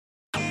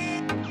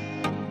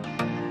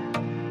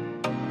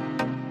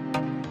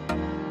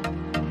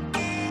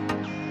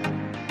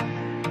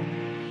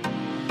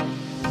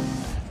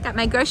Got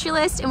my grocery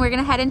list and we're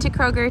gonna head into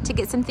Kroger to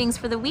get some things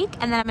for the week,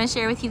 and then I'm gonna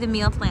share with you the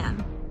meal plan.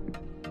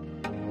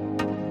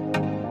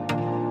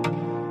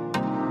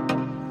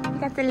 We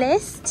got the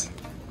list.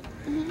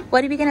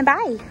 What are we gonna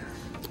buy?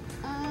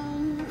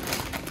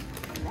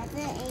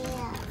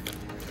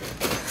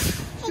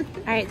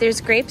 All right,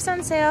 there's grapes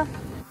on sale.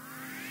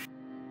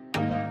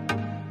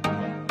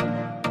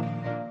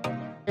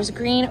 There's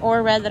green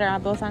or red that are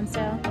both on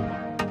sale.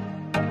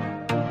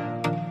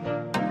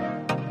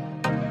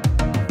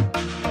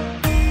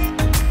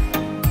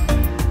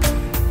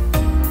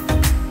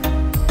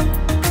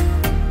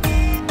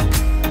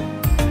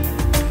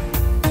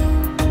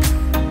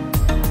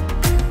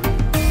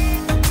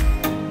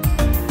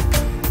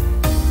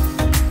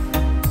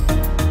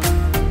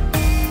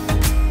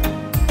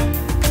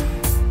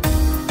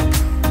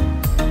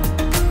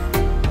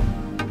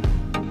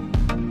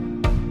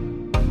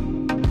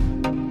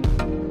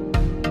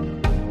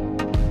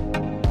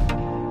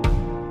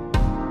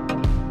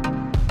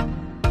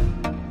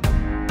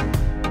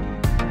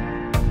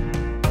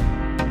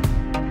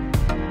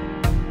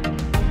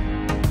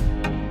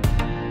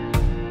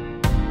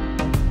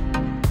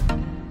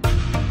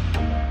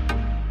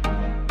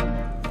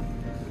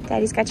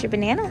 Daddy's got your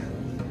banana.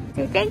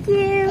 Say thank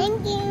you.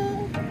 Thank you.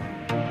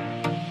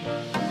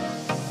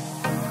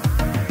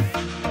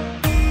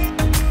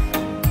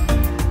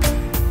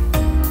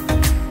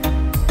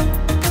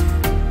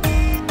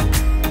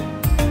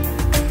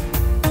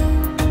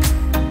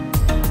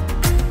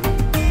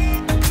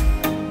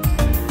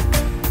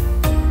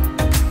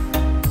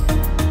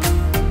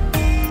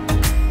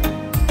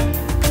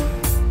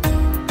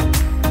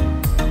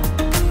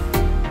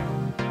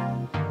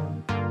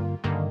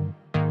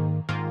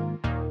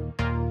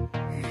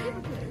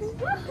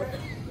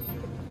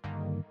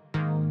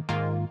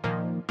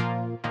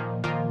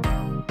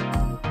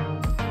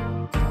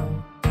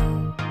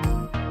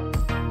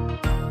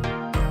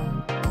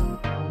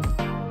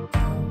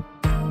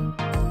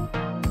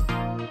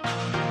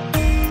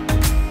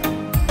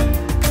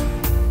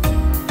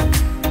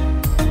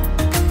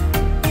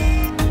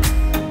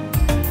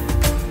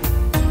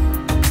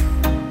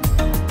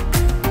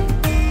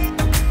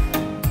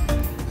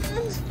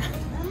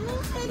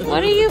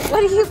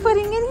 What are you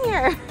putting in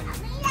here?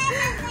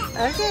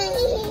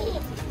 Okay.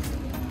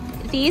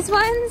 These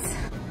ones?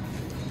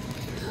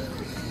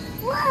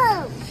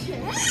 Whoa!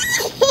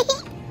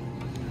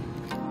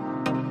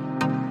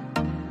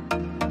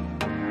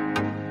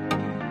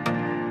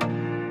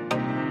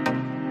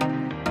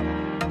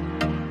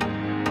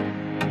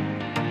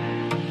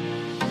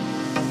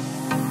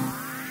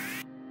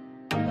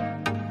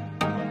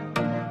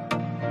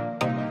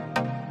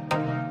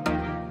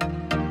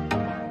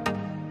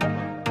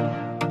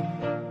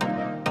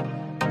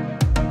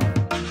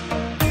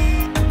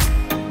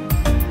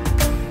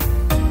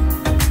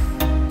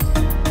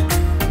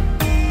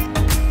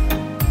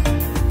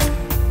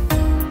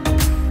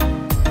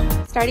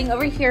 Starting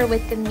over here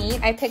with the meat,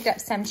 I picked up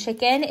some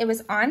chicken. It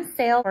was on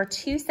sale for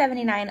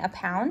 $2.79 a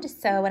pound,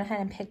 so I went ahead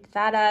and picked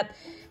that up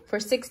for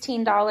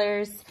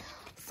 $16.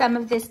 Some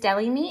of this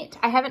deli meat.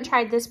 I haven't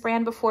tried this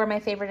brand before. My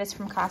favorite is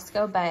from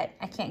Costco, but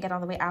I can't get all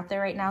the way out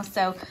there right now,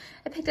 so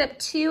I picked up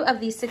 2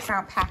 of these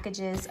 6-ounce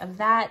packages of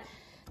that.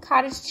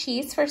 Cottage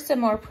cheese for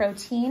some more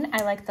protein.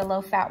 I like the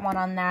low-fat one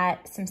on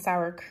that. Some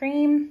sour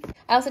cream.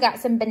 I also got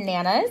some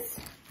bananas,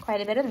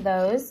 quite a bit of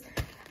those.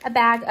 A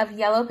bag of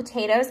yellow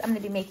potatoes. I'm gonna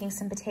be making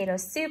some potato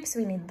soup, so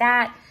we need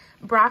that.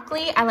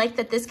 Broccoli, I like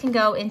that this can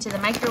go into the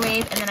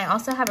microwave, and then I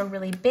also have a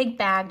really big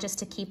bag just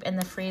to keep in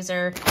the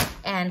freezer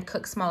and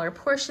cook smaller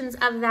portions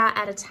of that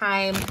at a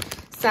time.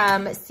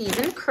 Some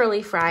seasoned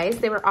curly fries.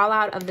 They were all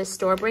out of the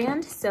store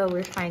brand, so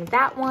we're trying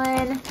that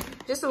one.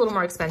 Just a little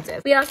more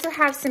expensive. We also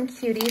have some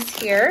cuties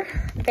here.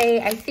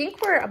 They, I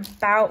think, were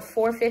about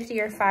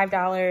 $4.50 or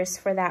 $5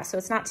 for that, so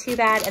it's not too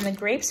bad. And the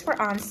grapes were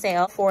on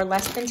sale for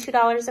less than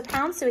 $2 a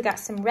pound, so we got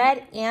some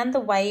red and the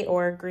white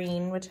or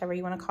green, whichever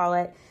you want to call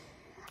it.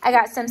 I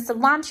got some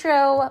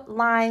cilantro,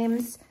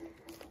 limes,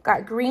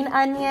 got green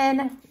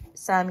onion,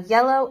 some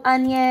yellow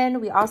onion.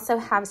 We also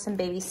have some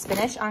baby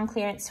spinach on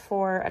clearance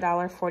for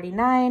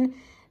 $1.49.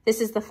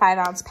 This is the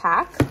 5-ounce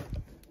pack.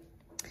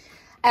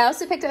 I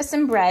also picked up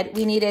some bread.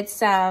 We needed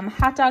some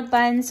hot dog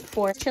buns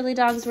for chili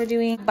dogs. We're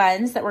doing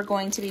buns that we're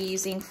going to be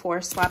using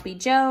for Sloppy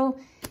Joe.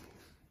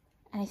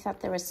 And I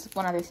thought there was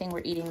one other thing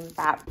we're eating with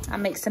that. I'll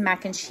make some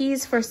mac and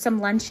cheese for some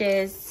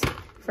lunches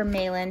for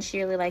Malin. She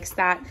really likes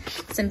that.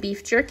 Some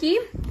beef jerky.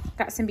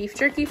 Got some beef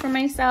jerky for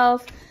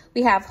myself.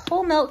 We have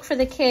whole milk for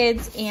the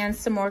kids and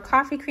some more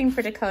coffee cream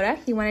for Dakota.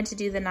 He wanted to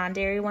do the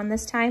non-dairy one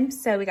this time,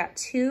 so we got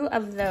 2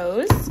 of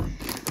those.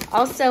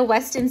 Also,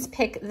 Weston's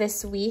pick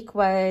this week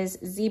was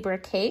zebra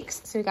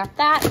cakes, so we got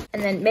that.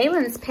 And then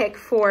Malin's pick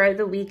for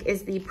the week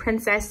is the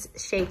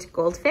princess-shaped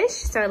goldfish.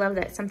 So I love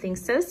that something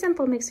so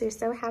simple makes her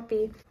so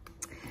happy.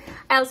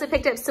 I also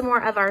picked up some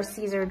more of our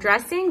Caesar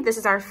dressing. This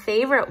is our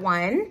favorite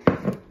one.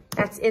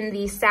 That's in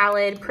the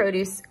salad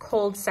produce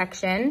cold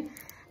section.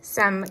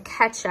 Some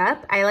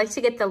ketchup. I like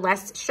to get the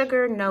less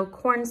sugar, no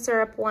corn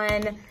syrup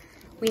one.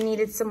 We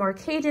needed some more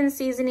Cajun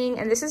seasoning,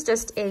 and this is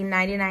just a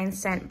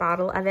 99-cent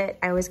bottle of it.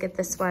 I always get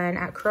this one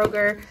at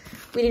Kroger.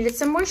 We needed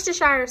some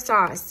Worcestershire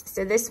sauce.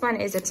 So this one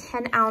is a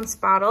 10-ounce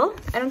bottle.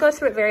 I don't go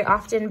through it very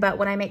often, but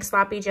when I make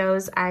sloppy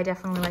joes, I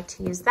definitely like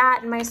to use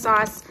that in my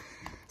sauce.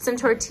 Some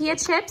tortilla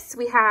chips.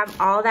 We have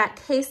all that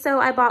queso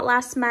I bought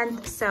last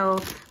month. So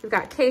we've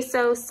got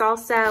queso,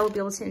 salsa. We'll be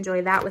able to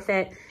enjoy that with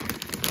it.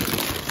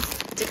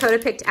 Dakota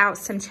picked out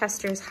some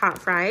Chester's hot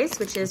fries,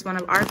 which is one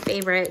of our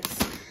favorites.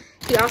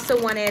 He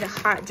also wanted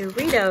hot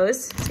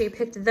Doritos, so he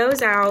picked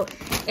those out.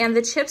 And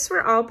the chips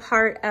were all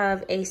part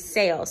of a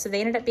sale. So they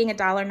ended up being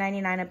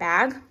 $1.99 a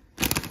bag.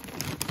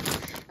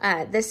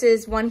 This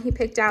is one he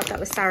picked out that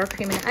was sour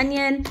cream and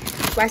onion.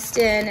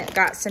 Weston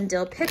got some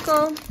dill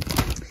pickle.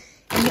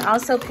 And he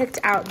also picked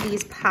out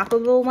these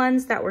poppable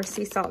ones that were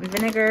sea salt and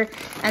vinegar,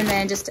 and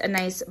then just a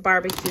nice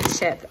barbecue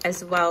chip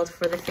as well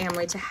for the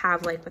family to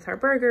have like with our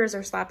burgers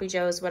or sloppy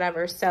joes,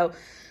 whatever. So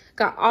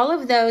got all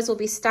of those. Will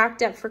be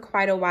stocked up for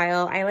quite a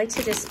while. I like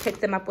to just pick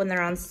them up when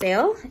they're on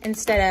sale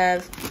instead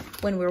of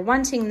when we're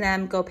wanting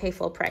them, go pay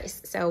full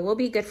price. So we'll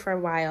be good for a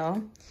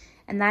while.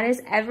 And that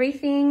is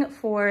everything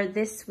for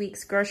this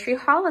week's grocery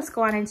haul. Let's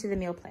go on into the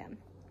meal plan.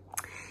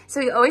 So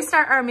we always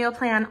start our meal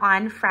plan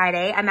on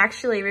Friday. I'm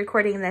actually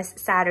recording this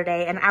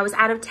Saturday, and I was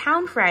out of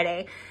town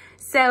Friday.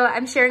 So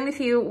I'm sharing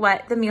with you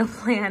what the meal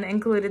plan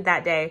included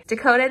that day.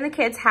 Dakota and the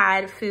kids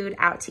had food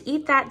out to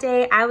eat that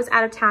day. I was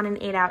out of town and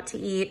ate out to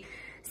eat.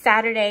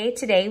 Saturday,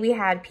 today, we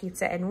had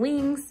pizza and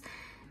wings.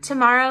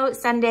 Tomorrow,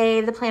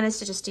 Sunday, the plan is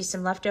to just do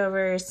some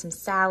leftovers, some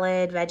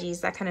salad,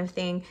 veggies, that kind of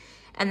thing.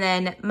 And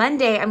then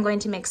Monday, I'm going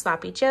to make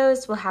sloppy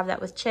joes. We'll have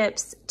that with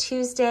chips.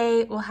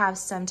 Tuesday, we'll have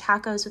some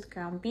tacos with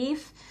ground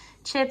beef,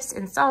 chips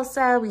and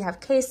salsa. We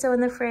have queso in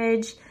the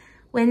fridge.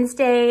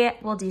 Wednesday,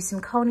 we'll do some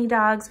coney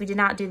dogs. We did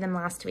not do them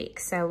last week.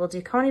 So we'll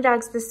do coney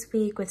dogs this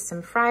week with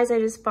some fries I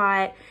just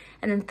bought.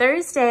 And then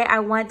Thursday, I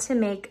want to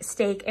make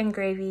steak and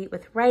gravy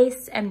with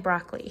rice and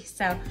broccoli.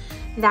 So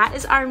that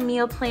is our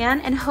meal plan.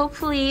 And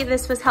hopefully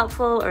this was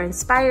helpful or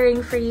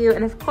inspiring for you.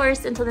 And of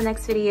course, until the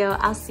next video,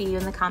 I'll see you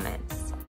in the comments.